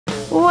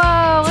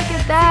Whoa, look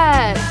at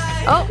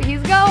that. Oh,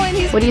 he's going.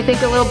 What do you think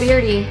of little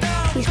Beardy?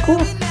 He's cool.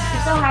 I'm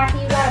so happy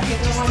you got a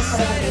bigger one for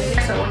the baby.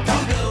 So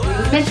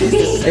it was meant to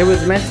be. It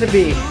was meant to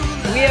be.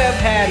 We have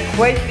had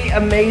quite the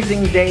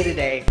amazing day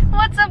today.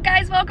 What's up,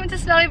 guys? Welcome to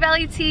Snowy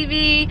Valley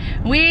TV.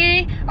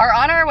 We are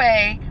on our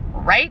way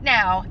right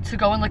now to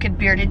go and look at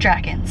bearded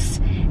dragons.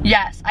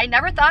 Yes, I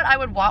never thought I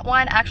would want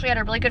one. Actually, I had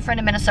a really good friend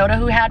in Minnesota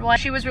who had one.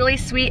 She was really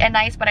sweet and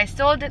nice, but I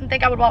still didn't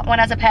think I would want one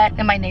as a pet,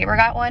 and my neighbor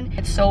got one.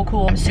 It's so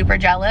cool. I'm super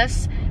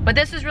jealous. But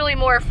this is really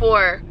more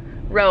for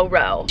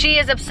Ro. She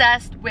is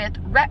obsessed with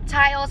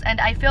reptiles, and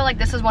I feel like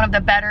this is one of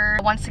the better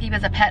ones to keep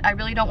as a pet. I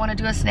really don't want to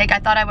do a snake. I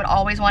thought I would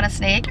always want a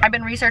snake. I've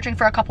been researching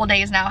for a couple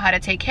days now how to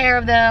take care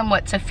of them,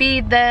 what to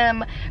feed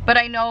them, but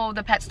I know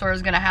the pet store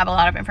is gonna have a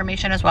lot of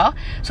information as well.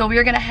 So we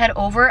are gonna head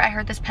over. I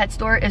heard this pet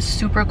store is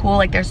super cool.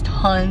 Like, there's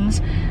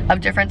tons of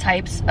different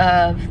types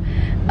of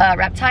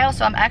reptiles,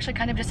 so I'm actually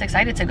kind of just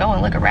excited to go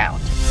and look around.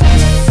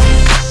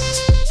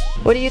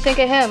 What do you think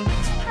of him?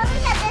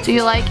 Do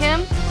you like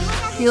him?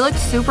 He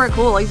looks super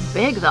cool. He's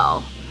big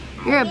though.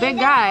 You're a big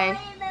guy.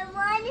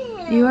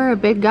 You are a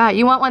big guy.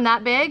 You want one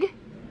that big?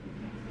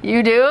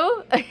 You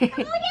do? Look at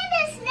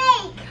the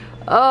snake.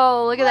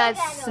 Oh, look at that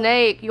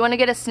snake. You want to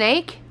get a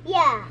snake?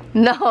 Yeah.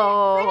 No. But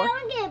I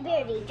want to get a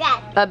beardy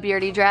dragon. A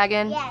beardy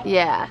dragon? Yeah.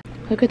 Yeah.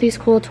 Look at these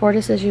cool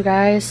tortoises, you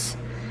guys.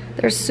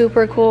 They're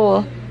super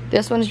cool.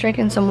 This one's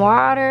drinking some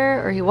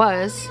water, or he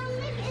was.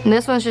 And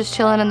this one's just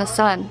chilling in the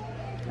sun.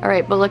 All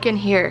right, but look in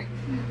here.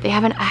 They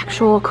have an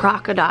actual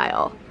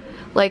crocodile.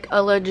 Like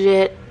a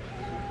legit,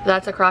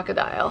 that's a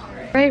crocodile.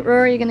 Right,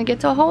 Rory, you're gonna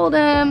get to hold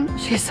him.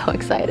 She's so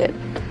excited.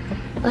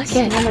 Look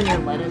at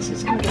him.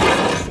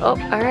 Oh,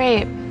 all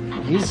right.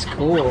 He's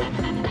cool.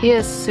 He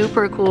is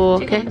super cool.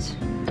 Two okay. hands.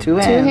 Two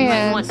hands. Two I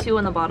hands. want two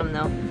on the bottom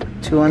though.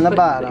 Two on the Put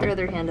bottom. your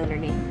other hand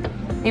underneath.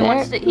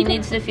 He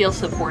needs to feel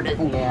supported.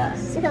 Yeah.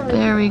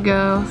 There we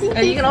go.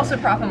 You can also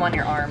prop him on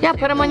your arm. Yeah,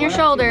 put him on your Put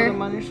shoulder.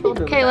 him on your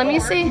shoulder. Okay, let me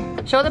see.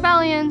 Show the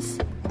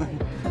bellions.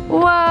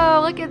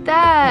 Whoa, look at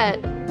that.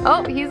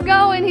 Oh, he's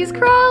going. He's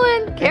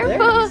crawling.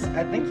 Careful.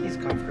 I think he's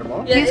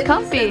comfortable. Yeah, He's if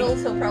comfy. He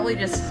settles, he'll probably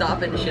just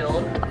stop and chill.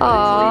 Until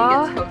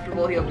Aww. he gets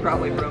comfortable, he'll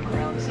probably roam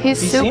around.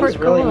 He's He super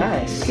seems cool. really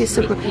nice. He's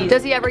super.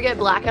 Does he ever get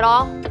black at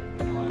all?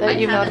 That I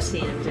you've haven't noticed?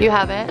 seen him. You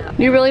haven't?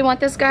 You really want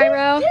this guy,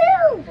 Ro?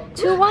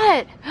 To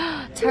what?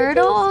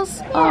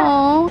 Turtles?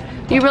 Oh.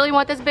 You really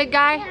want this big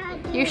guy?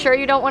 You sure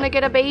you don't want to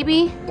get a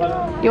baby?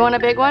 You want a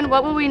big one?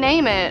 What would we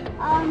name it?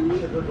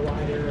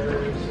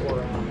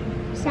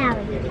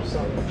 Sally.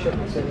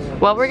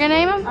 What we're gonna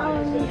name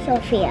him?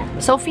 Sophia.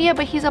 Sophia,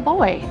 but he's a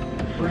boy.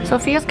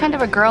 Sophia's kind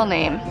of a girl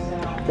name.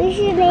 We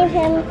should name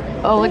him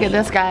Oh, look at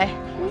this guy.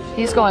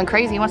 He's going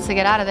crazy. He wants to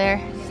get out of there.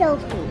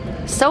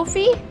 Sophie.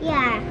 Sophie?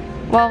 Yeah.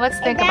 Well, let's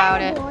think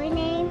about Is it. that a boy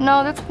name?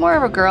 No, that's more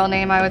of a girl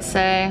name, I would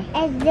say.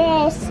 And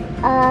this,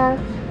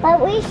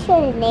 but we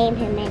shouldn't name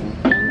him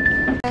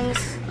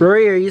anything.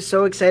 Rory, are you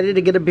so excited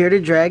to get a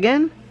bearded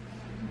dragon?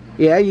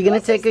 Yeah, you gonna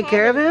take good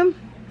care of him?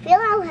 Feel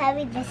how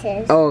heavy this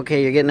is. Oh,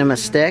 okay, you're getting him a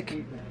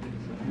stick?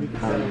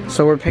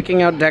 So we're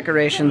picking out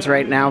decorations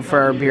right now for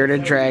our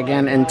bearded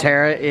dragon, and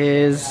Tara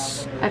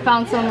is... I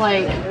found some,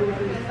 like,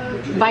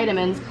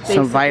 vitamins.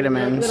 Some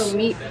vitamins. Little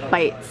meat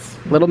bites.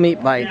 Little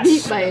meat bites.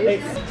 Meat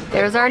bites.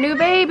 There's our new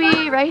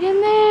baby right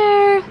in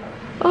there.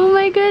 Oh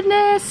my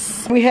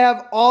goodness. We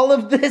have all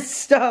of this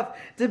stuff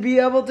to be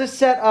able to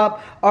set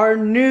up our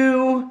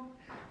new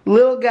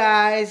little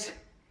guy's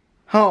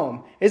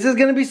home. This is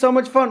gonna be so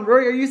much fun.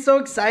 Rory, are you so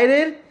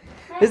excited?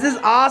 This is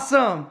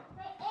awesome.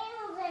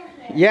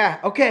 Yeah,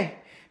 okay.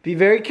 Be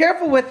very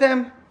careful with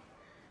him.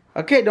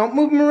 Okay, don't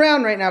move him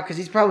around right now because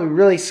he's probably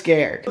really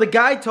scared. The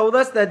guy told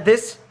us that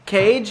this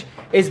cage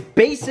is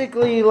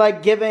basically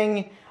like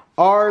giving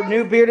our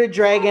new bearded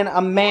dragon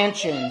a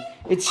mansion.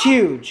 It's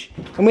huge.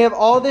 And we have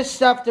all this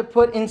stuff to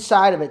put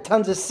inside of it.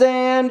 Tons of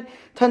sand,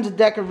 tons of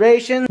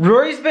decorations.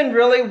 Rory's been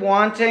really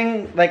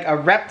wanting like a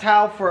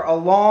reptile for a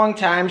long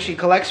time. She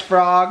collects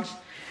frogs.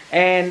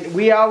 And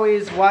we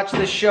always watch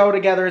this show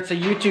together. It's a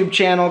YouTube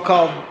channel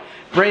called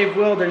Brave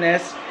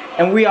Wilderness.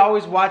 And we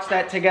always watch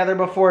that together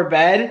before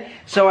bed.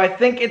 So I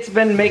think it's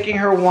been making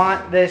her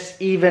want this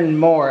even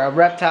more. A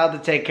reptile to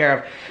take care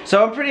of.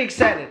 So I'm pretty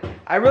excited.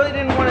 I really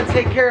didn't want to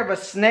take care of a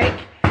snake.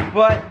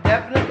 But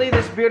definitely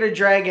this bearded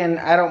dragon,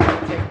 I don't want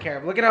to take care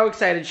of. Look at how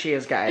excited she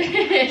is, guys.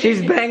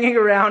 She's banging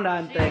around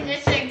on things.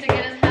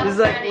 She's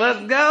like,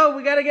 let's go.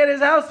 We got to get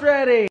his house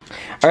ready.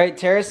 All right,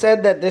 Tara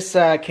said that this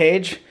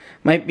cage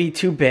might be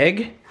too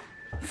big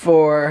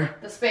for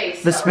the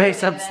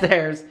space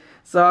upstairs.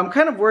 So I'm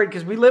kind of worried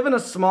because we live in a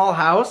small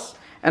house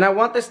and I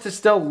want this to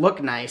still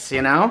look nice,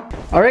 you know?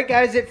 All right,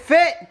 guys, it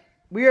fit.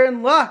 We are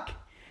in luck.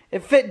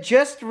 It fit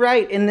just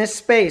right in this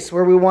space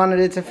where we wanted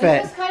it to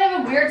fit. This is kind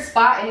of a weird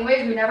spot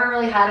anyways. We never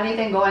really had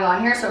anything going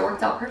on here, so it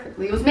worked out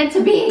perfectly. It was meant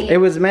to be. It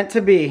was meant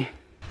to be.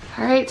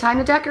 All right, time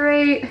to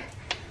decorate.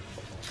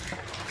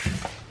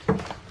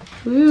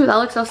 Ooh, that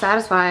looks so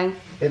satisfying.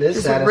 It is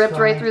Just satisfying. ripped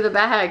right through the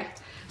bag.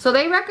 So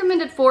they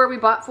recommended 4, we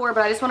bought 4,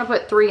 but I just want to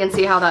put 3 and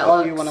see how that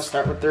looks. Oh, you want to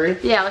start with 3?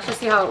 Yeah, let's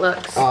just see how it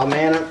looks. Oh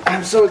man,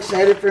 I'm so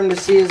excited for him to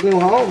see his new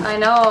home. I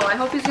know, I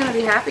hope he's gonna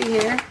be happy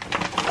here.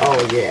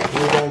 Oh yeah,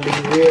 he's gonna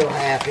be real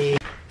happy.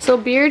 So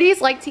Beardies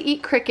like to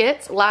eat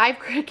crickets, live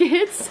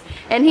crickets,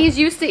 and he's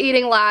used to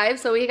eating live,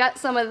 so we got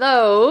some of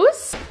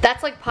those.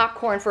 That's like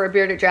popcorn for a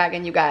bearded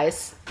dragon, you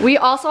guys. We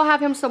also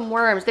have him some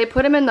worms. They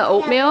put him in the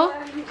oatmeal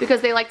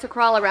because they like to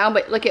crawl around,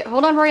 but look at,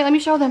 hold on Rory, let me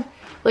show them.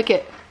 Look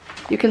at,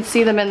 you can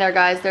see them in there,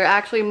 guys. They're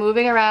actually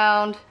moving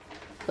around.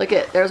 Look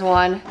at, there's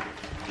one.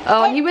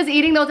 Oh, and he was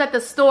eating those at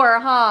the store,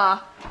 huh?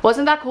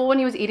 Wasn't that cool when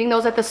he was eating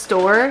those at the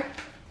store?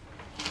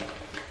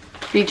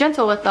 Be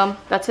gentle with them,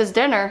 that's his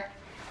dinner.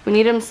 We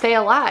need him to stay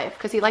alive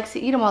because he likes to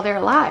eat them while they're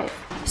alive.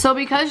 So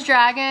because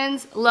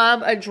dragons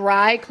love a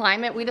dry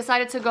climate, we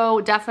decided to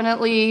go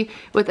definitely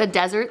with a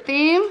desert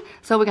theme.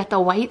 So we got the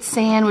white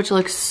sand, which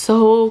looks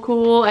so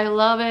cool. I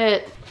love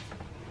it.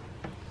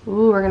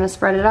 Ooh, we're gonna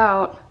spread it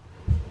out.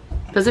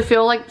 Does it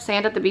feel like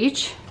sand at the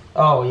beach?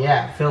 Oh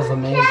yeah, it feels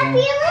amazing. Can I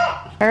feel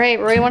it? All right,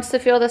 Roy wants to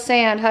feel the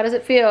sand. How does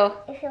it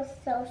feel? It feels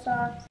so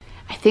soft.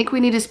 I think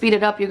we need to speed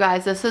it up, you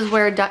guys. This is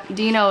where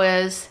Dino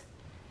is.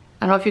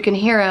 I don't know if you can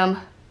hear him.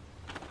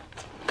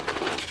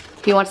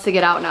 He wants to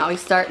get out now. He's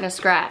starting to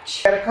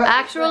scratch.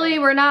 Actually,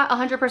 we're not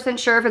 100%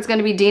 sure if it's going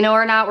to be Dino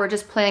or not. We're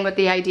just playing with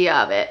the idea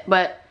of it.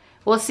 But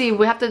we'll see.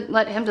 We have to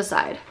let him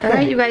decide. All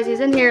right, you guys, he's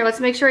in here. Let's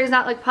make sure he's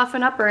not like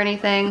puffing up or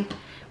anything.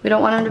 We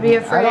don't want him to be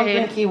afraid. I don't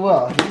think he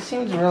will. He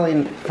seems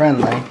really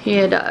friendly.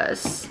 He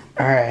does.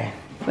 All right.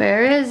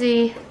 Where is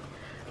he?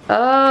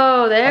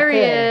 Oh, there he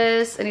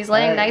is. And he's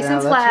laying nice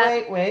and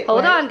flat.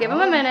 Hold on, give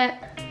him a minute.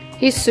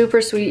 He's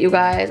super sweet, you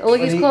guys. Oh,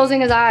 look, he's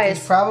closing his eyes.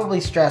 He's probably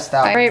stressed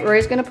out. All right,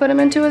 Rory's gonna put him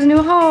into his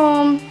new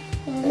home.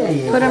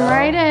 Put him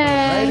right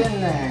in. Right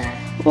in there.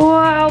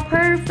 Wow,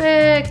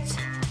 perfect.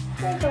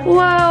 Whoa,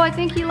 I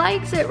think he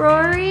likes it,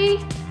 Rory.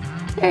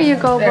 There you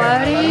go,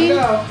 buddy. Let him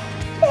go.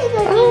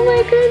 Oh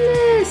my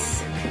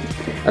goodness.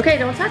 Okay,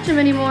 don't touch him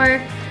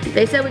anymore.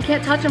 They said we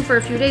can't touch him for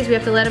a few days. We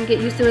have to let him get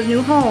used to his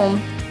new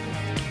home.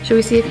 Should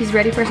we see if he's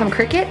ready for some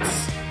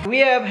crickets? We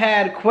have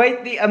had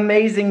quite the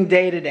amazing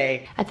day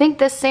today. I think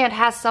this sand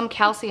has some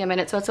calcium in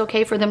it, so it's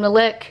okay for them to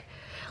lick.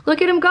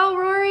 Look at him go,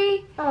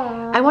 Rory.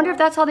 Aww. I wonder if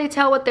that's how they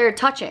tell what they're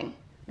touching,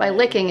 by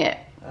licking it.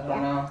 I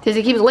don't know. Because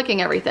he keeps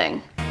licking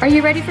everything. Are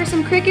you ready for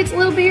some crickets,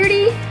 little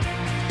Beardy?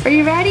 Are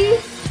you ready?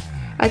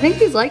 I think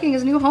he's liking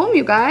his new home,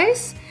 you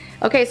guys.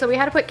 Okay, so we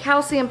had to put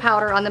calcium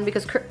powder on them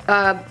because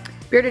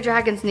bearded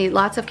dragons need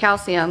lots of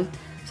calcium.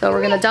 So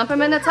we're gonna dump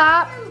them in the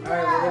top. All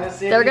right, we're gonna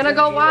see. They're gonna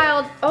go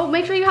wild. Oh,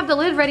 make sure you have the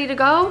lid ready to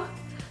go.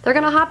 They're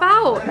gonna hop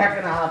out. They're not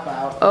gonna hop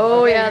out.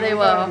 Oh okay, yeah, they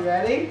will. You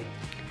ready?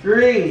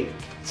 3,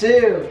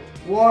 2,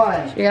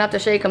 1. You're gonna have to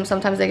shake them.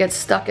 Sometimes they get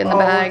stuck in the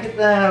Look bag. at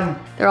them.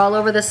 They're all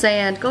over the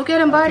sand. Go get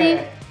them, buddy.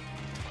 Okay.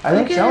 I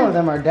think Look at some him. of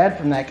them are dead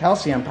from that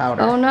calcium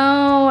powder. Oh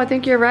no, I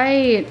think you're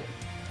right.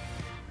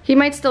 He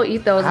might still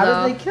eat those How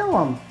though. did they kill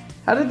them?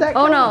 How did that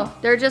Oh kill no, them?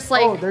 they're just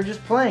like, Oh, they're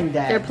just playing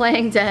dead. they're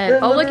playing dead.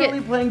 They're Oh, look literally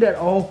at, playing dead.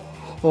 Oh,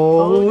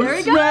 there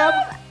he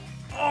snap.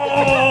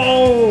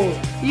 Oh!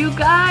 you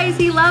guys,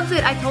 he loves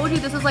it. I told you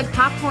this is like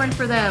popcorn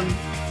for them.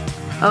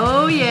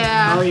 Oh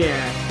yeah. Oh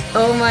yeah.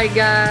 Oh my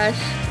gosh,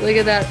 look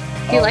at that.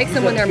 He Oh, likes he's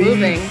them when a they're beast.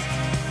 moving.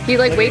 He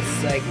like Look, waits.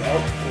 it's like,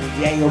 oh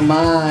yeah, you're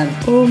mine.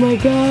 Oh my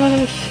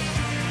gosh,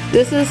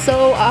 this is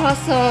so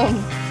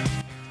awesome.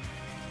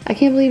 I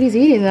can't believe he's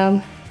eating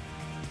them.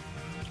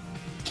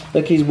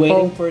 Look, he's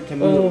waiting for it to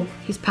move. Oh,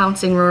 he's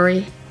pouncing,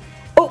 Rory.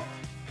 Oh,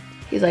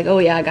 he's like, oh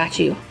yeah, I got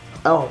you.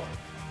 Oh.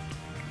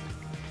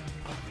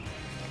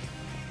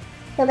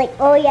 They're like,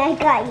 oh yeah, I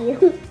got you.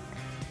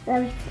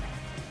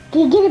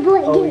 Get it,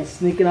 boy. Oh, Get he's it.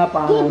 sneaking up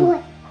on Get it, him.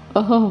 boy.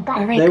 Oh,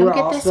 all right, They come were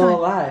get all this still one.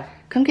 alive.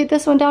 Come get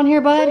this one down here,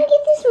 bud. Come get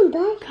this one,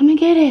 bud. Come and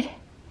get it.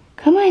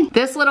 Come on.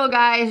 This little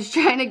guy is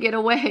trying to get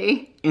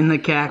away. In the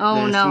cactus.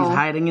 Oh, no. He's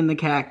hiding in the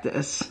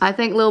cactus. I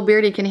think Lil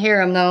Beardy can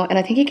hear him though, and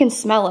I think he can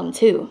smell him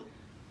too.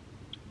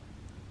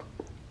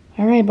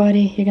 All right,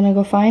 buddy, you're gonna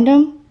go find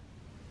him?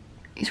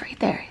 He's right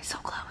there, he's so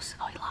close.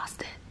 Oh, he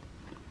lost it.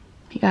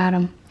 He got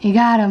him, he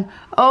got him.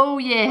 Oh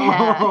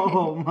yeah.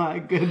 Oh my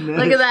goodness.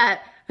 Look at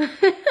that.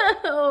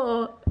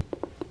 Oh.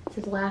 It's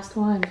his last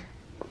one.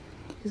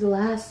 His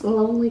last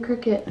lonely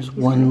cricket. There's He's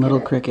one gonna little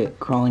get it. cricket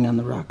crawling on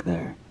the rock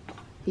there.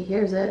 He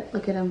hears it,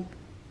 look at him.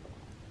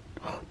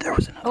 There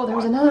was another Oh, there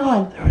was one. another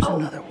one. There was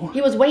another one.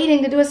 He was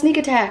waiting to do a sneak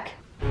attack.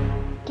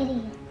 Get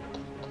it.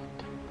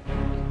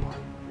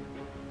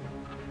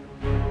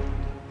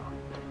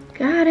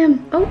 Got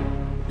him. Oh,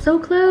 so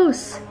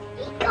close.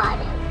 He got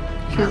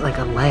it. Got like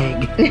a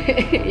leg.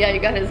 Yeah,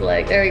 you got his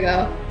leg. There we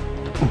go.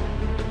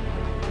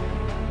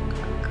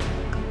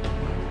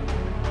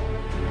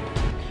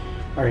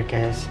 Alright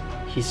guys,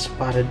 he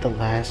spotted the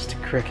last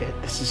cricket.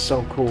 This is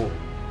so cool.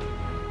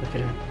 Look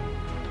at him.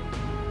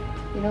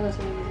 You know this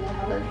one is gonna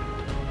have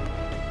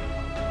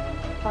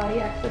a potty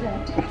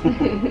accident.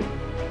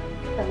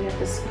 That we have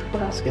to scoop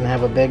up. He's gonna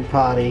have a big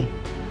potty.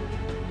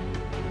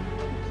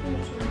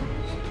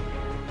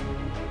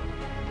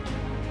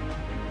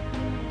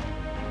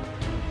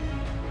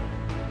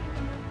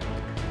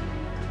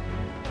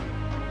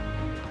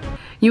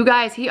 You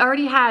guys, he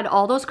already had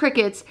all those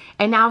crickets,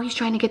 and now he's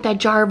trying to get that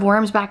jar of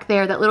worms back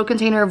there, that little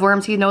container of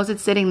worms. He knows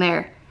it's sitting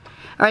there.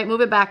 All right,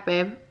 move it back,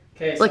 babe.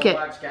 Okay, Look so it.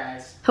 watch,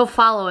 guys. He'll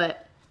follow it.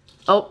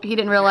 Oh, he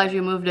didn't realize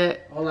you moved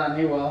it. Hold on,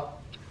 he will.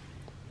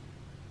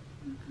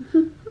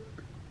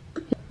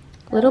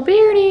 Little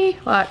Beardy,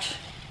 watch.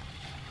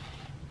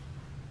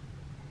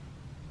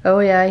 Oh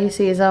yeah, he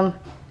sees him.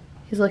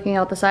 He's looking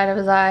out the side of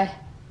his eye.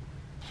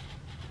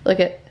 Look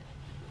it.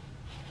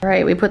 All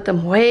right, we put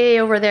them way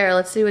over there.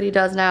 Let's see what he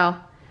does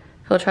now.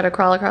 He'll try to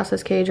crawl across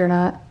this cage or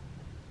not.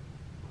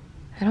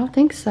 I don't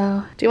think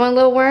so. Do you want a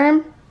little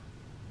worm?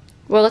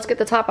 Well, let's get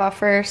the top off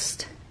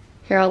first.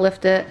 Here, I'll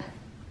lift it.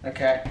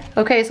 Okay.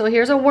 Okay, so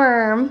here's a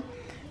worm.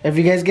 If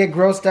you guys get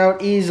grossed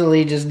out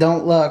easily, just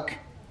don't look.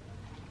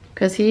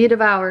 Because he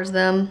devours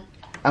them.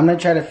 I'm gonna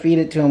try to feed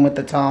it to him with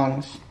the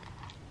tongs.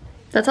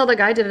 That's how the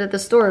guy did it at the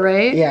store,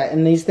 right? Yeah,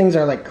 and these things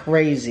are like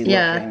crazy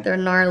Yeah, looking. they're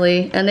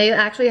gnarly. And they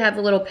actually have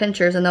little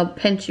pinchers, and they'll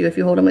pinch you if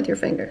you hold them with your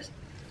fingers.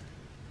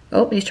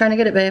 Oh, he's trying to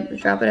get it, babe.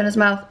 Drop it in his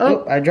mouth.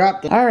 Oh, I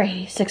dropped it.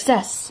 Alrighty,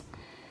 success.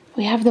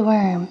 We have the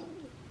worm.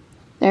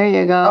 There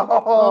you go.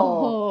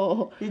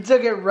 Oh, he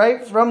took it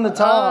right from the Oh,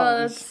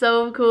 tongs. that's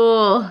so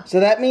cool. So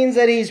that means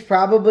that he's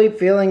probably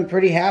feeling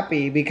pretty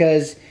happy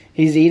because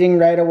he's eating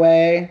right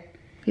away.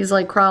 He's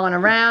like crawling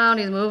around,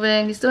 he's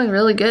moving, he's doing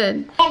really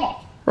good.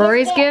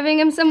 Rory's giving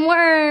him some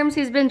worms.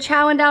 He's been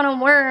chowing down on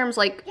worms.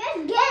 Like,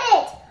 Just get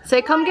it.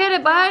 say, come get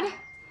it, bud.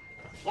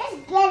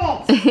 Just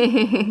get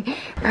it.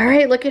 All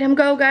right, look at him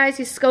go, guys.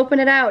 He's scoping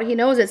it out. He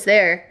knows it's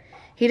there.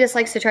 He just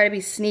likes to try to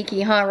be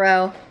sneaky, huh,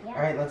 Ro? All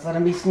right, let's let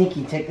him be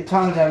sneaky. Take the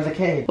tongs out of the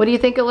cage. What do you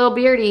think of little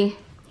Beardy?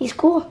 He's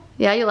cool.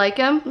 Yeah, you like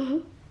him? Mm-hmm.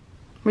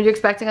 Were you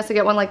expecting us to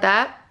get one like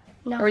that?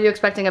 No. Or were you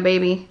expecting a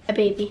baby? A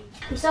baby.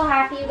 I'm so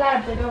happy you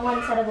got a bigger one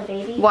instead of a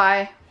baby.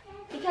 Why?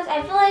 Because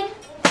I feel like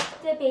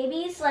the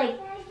babies, like,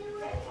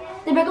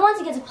 the bigger ones,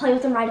 you get to play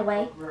with them right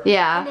away.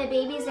 Yeah. And the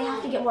babies, they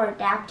have to get more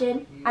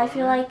adapted, I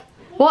feel like.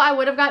 Well, I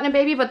would have gotten a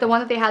baby, but the one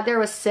that they had there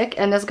was sick,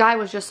 and this guy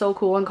was just so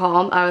cool and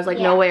calm. I was like,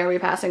 no way are we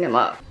passing him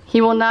up.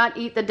 He will not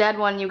eat the dead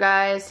one, you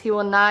guys. He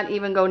will not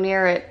even go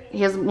near it.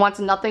 Wants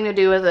nothing to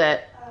do with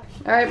it.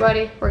 All right,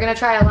 buddy. We're going to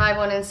try a live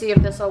one and see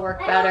if this will work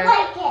better.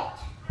 I don't like it.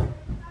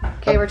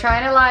 Okay, we're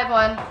trying a live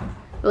one.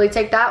 Will he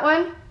take that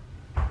one?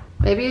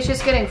 Maybe he's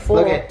just getting full.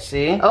 Look it,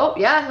 see? Oh,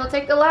 yeah, he'll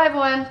take the live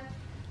one.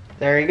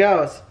 There he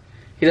goes.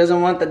 He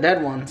doesn't want the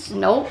dead ones.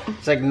 Nope.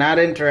 He's like not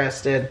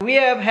interested. We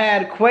have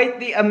had quite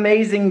the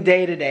amazing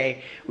day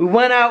today. We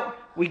went out,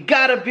 we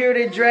got a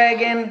bearded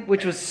dragon,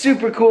 which was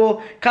super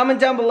cool. Comment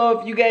down below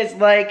if you guys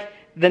like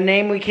the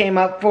name we came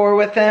up for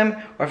with him,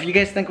 or if you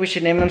guys think we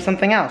should name him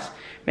something else.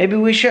 Maybe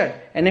we should.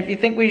 And if you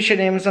think we should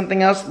name him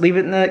something else, leave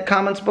it in the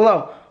comments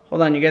below.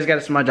 Hold on, you guys got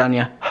a smudge on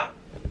you.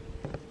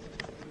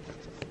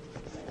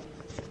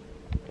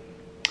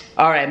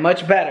 Alright,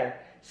 much better.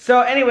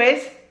 So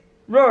anyways,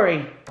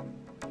 Rory,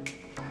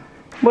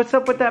 what's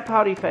up with that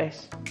pouty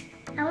face?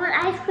 I want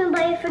ice cream,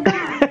 but I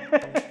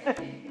forgot.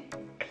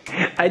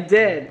 I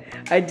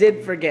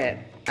did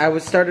forget. I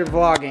started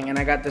vlogging and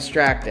I got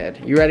distracted.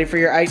 You ready for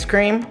your ice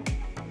cream?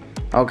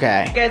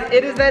 Okay. Guys,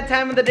 it is that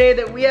time of the day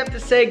that we have to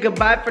say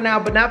goodbye for now,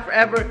 but not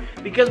forever,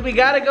 because we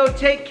gotta go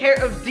take care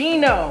of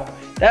Dino.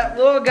 That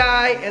little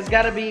guy has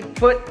gotta be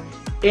put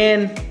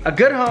in a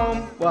good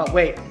home. Well,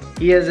 wait,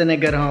 he is in a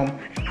good home.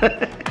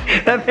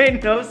 That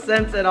made no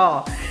sense at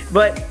all.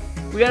 But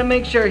we gotta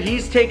make sure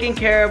he's taken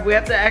care of. We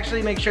have to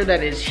actually make sure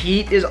that his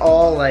heat is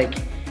all like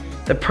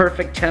the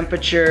perfect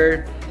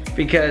temperature,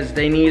 because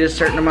they need a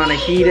certain amount of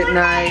heat at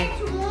night.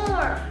 It's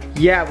warm.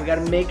 Yeah, we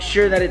gotta make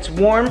sure that it's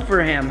warm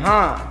for him,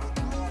 huh?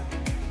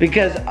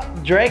 Because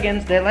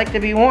dragons, they like to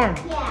be warm.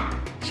 Yeah.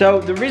 So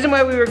the reason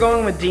why we were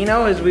going with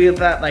Dino is we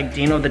thought like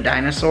Dino the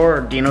dinosaur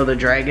or Dino the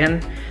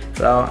dragon.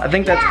 So I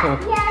think that's cool.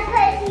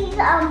 Yeah, because he's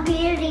a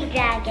beardy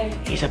dragon.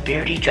 He's a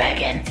beardy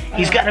dragon.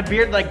 He's got a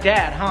beard like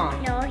Dad, huh?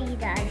 No, he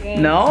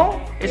doesn't. No?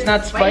 It's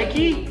not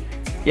spiky?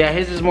 Yeah,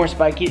 his is more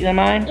spiky than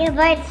mine. Yeah,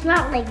 but it's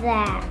not like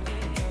that.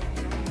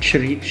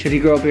 Should he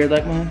grow a beard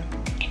like mine?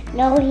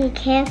 No, he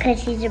can't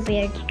because he's a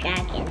bearded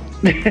dragon.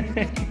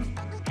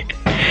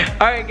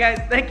 Alright guys,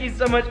 thank you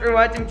so much for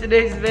watching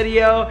today's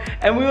video,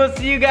 and we will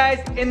see you guys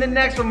in the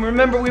next one.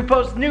 Remember, we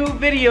post new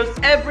videos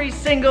every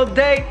single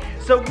day,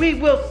 so we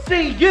will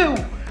see you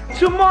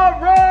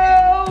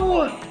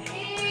tomorrow!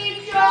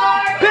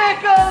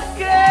 Pickles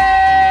game!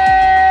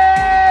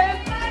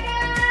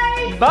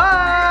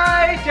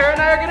 Bye! Tara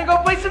and I are gonna go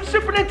play some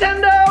Super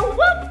Nintendo! Woo!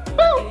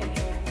 Woo!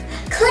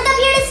 Click up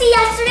here to see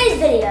yesterday's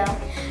video.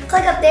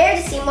 Click up there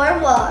to see more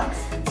vlogs.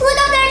 Click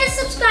up there to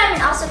subscribe,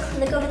 and also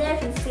click over there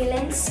if you're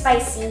feeling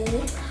spicy.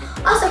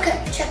 Also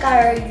check out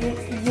our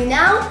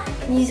YouNow,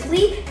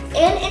 Musical.ly,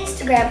 and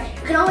Instagram.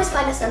 You can always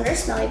find us under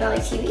Smelly Valley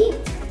TV.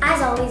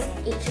 As always,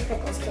 eat your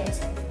pickles,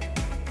 kids.